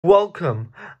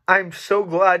Welcome. I'm so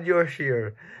glad you're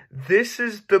here. This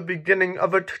is the beginning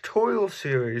of a tutorial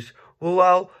series where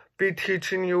I'll be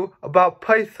teaching you about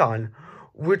Python,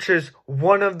 which is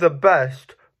one of the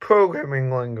best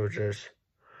programming languages.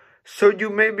 So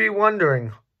you may be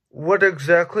wondering, what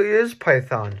exactly is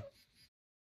Python?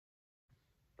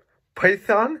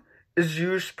 Python is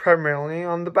used primarily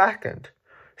on the backend.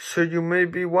 So you may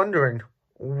be wondering,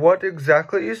 what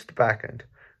exactly is the backend?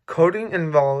 Coding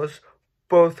involves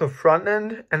both a front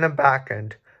end and a back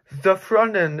end. The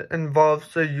front end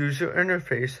involves the user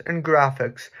interface and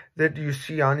graphics that you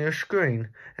see on your screen,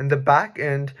 and the back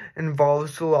end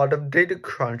involves a lot of data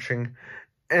crunching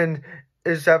and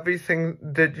is everything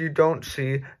that you don't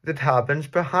see that happens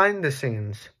behind the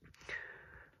scenes.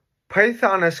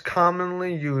 Python is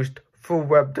commonly used for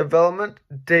web development,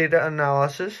 data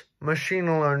analysis,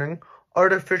 machine learning,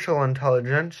 artificial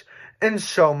intelligence, and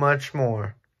so much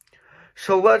more.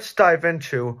 So let's dive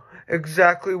into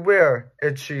exactly where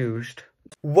it's used.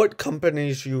 What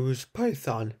companies use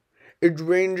Python? It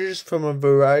ranges from a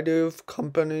variety of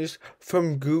companies,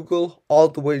 from Google all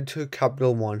the way to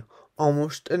Capital One,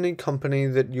 almost any company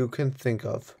that you can think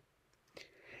of.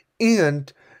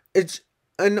 And it's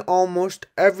in almost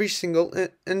every single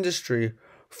industry,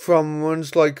 from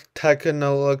ones like tech and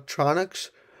electronics,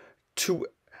 to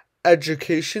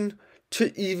education,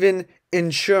 to even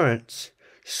insurance.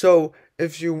 So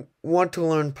if you want to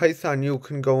learn Python, you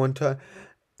can go into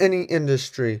any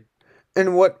industry.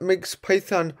 And what makes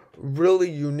Python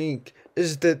really unique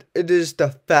is that it is the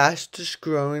fastest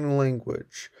growing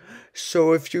language.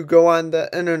 So if you go on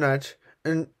the internet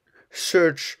and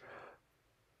search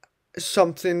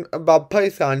something about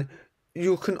Python,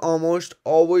 you can almost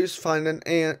always find an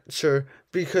answer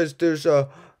because there's a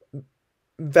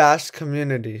vast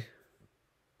community.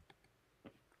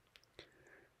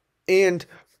 And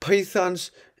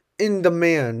Python's in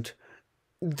demand.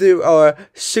 There are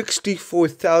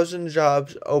 64,000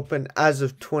 jobs open as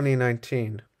of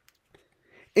 2019.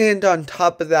 And on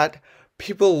top of that,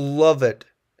 people love it.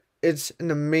 It's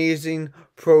an amazing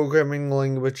programming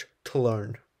language to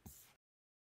learn.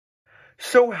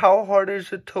 So how hard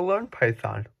is it to learn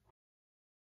Python?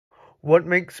 What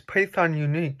makes Python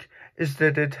unique is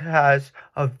that it has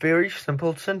a very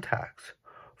simple syntax.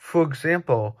 For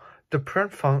example, the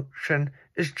print function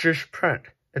is just print.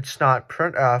 It's not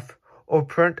printf or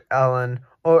println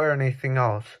or anything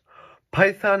else.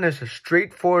 Python is a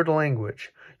straightforward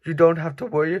language. You don't have to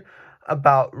worry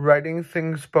about writing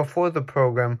things before the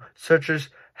program, such as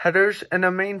headers and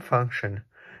a main function.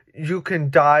 You can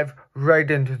dive right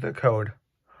into the code.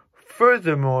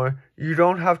 Furthermore, you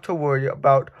don't have to worry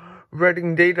about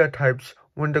writing data types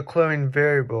when declaring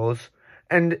variables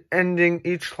and ending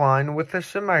each line with a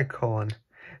semicolon.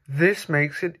 This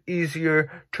makes it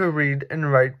easier to read and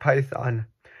write Python.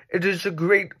 It is a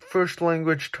great first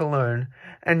language to learn,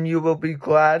 and you will be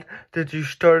glad that you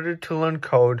started to learn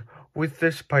code with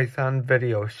this Python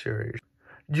video series.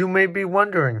 You may be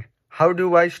wondering, how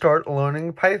do I start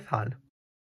learning Python?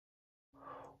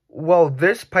 Well,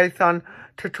 this Python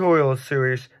tutorial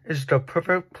series is the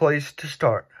perfect place to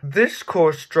start. This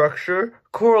course structure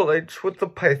correlates with the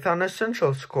Python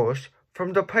Essentials course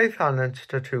from the Python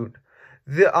Institute.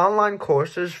 The online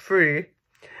course is free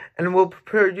and will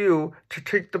prepare you to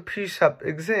take the PCEP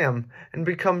exam and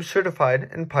become certified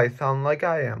in Python like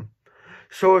I am.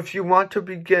 So if you want to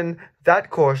begin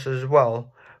that course as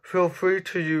well, feel free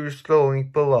to use the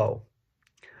link below.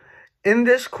 In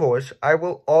this course, I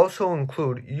will also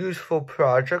include useful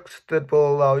projects that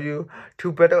will allow you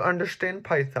to better understand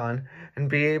Python and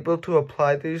be able to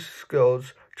apply these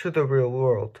skills to the real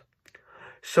world.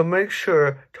 So make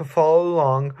sure to follow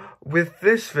along with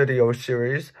this video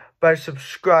series by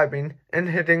subscribing and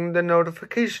hitting the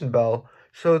notification bell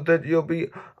so that you'll be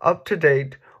up to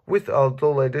date with all the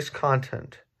latest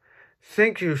content.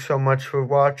 Thank you so much for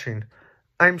watching.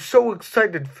 I'm so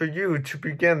excited for you to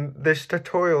begin this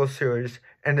tutorial series,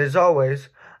 and as always,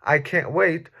 I can't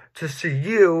wait to see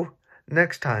you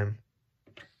next time.